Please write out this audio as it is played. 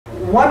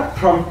what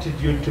prompted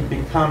you to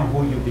become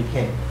who you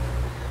became?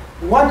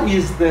 What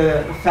is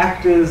the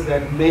factors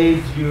that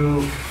made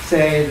you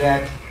say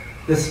that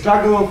the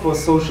struggle for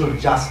social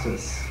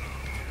justice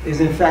is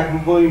in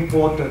fact more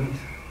important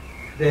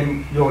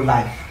than your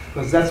life?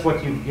 Because that's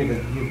what you've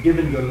given. You've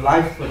given your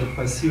life for the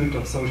pursuit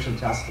of social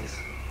justice.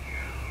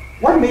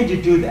 What made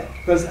you do that?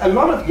 Because a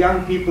lot of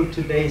young people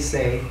today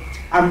say,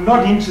 I'm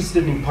not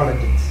interested in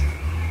politics.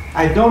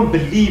 I don't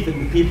believe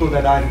in the people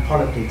that are in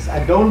politics.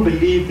 I don't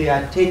believe they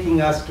are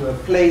taking us to a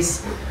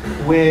place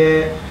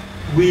where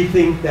we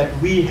think that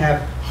we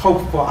have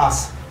hope for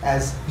us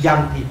as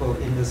young people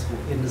in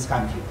this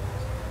country.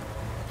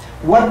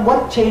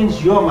 What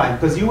changed your mind?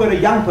 Because you were a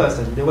young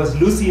person. There was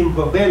Lucy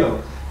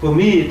Mvobelo. For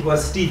me, it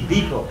was Steve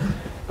Biko.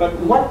 But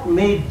what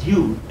made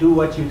you do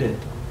what you did?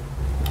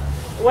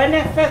 When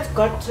I first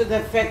got to the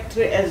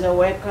factory as a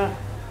worker,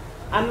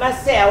 I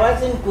must say I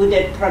wasn't good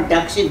at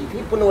production.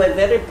 People were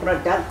very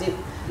productive.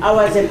 I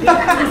was a bit too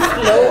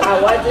slow.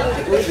 I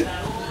wasn't good.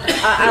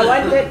 I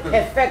wanted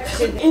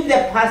perfection. In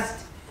the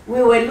past,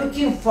 we were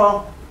looking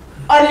for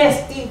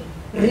honesty,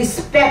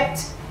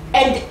 respect,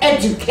 and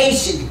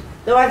education.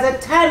 There was a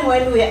time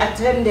when we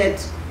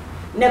attended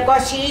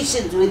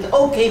negotiations with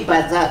OK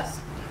Bazaars.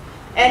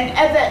 And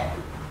at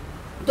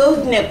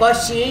those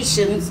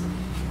negotiations,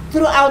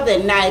 throughout the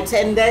night,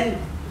 and then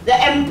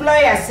the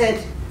employer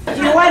said, do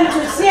you want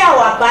to see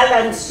our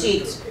balance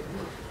sheet?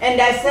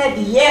 And I said,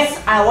 yes,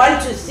 I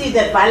want to see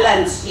the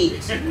balance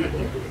sheet.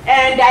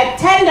 And I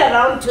turned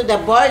around to the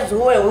boys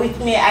who were with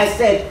me. I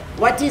said,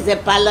 what is a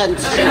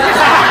balance sheet?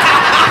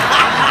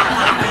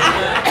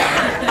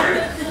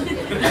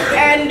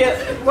 And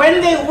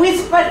when they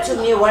whispered to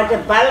me what a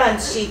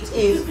balance sheet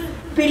is,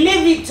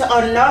 believe it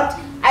or not,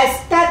 I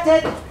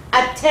started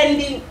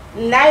attending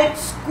night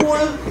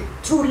school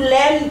to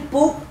learn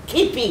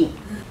bookkeeping.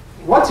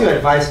 What's your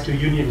advice to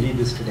union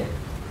leaders today?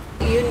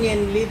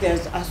 Union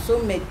leaders are so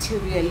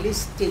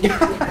materialistic.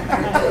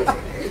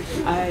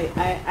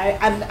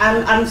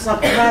 I'm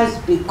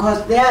surprised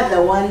because they are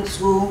the ones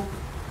who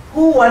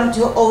want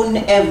to own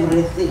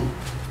everything.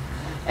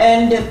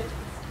 And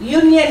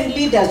union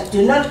leaders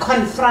do not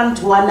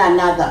confront one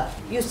another.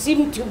 You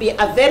seem to be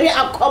a very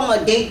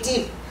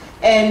accommodative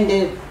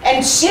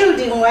and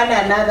shielding one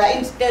another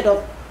instead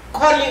of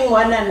calling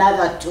one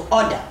another to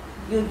order.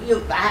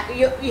 You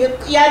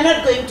are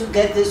not going to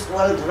get this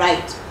world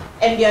right,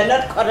 and you are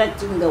not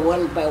correcting the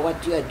world by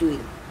what you are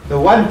doing. The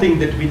one thing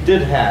that we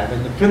did have,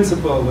 and the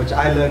principle which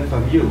I learned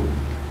from you,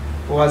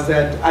 was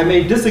that I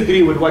may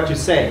disagree with what you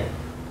say,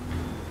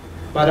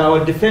 but I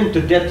will defend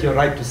to death your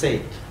right to say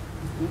it.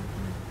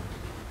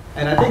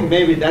 And I think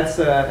maybe that's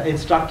an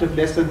instructive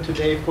lesson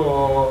today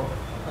for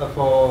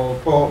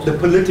the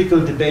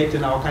political debate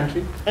in our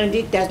country. And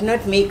it does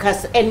not make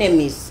us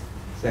enemies.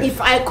 Exactly.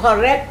 If I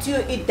correct you,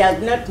 it does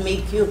not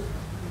make you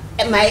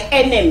my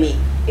enemy.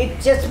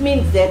 It just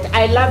means that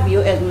I love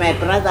you as my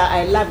brother,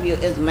 I love you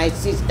as my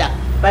sister,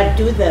 but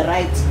do the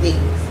right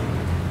things.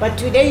 But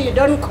today you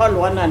don't call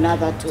one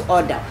another to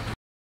order.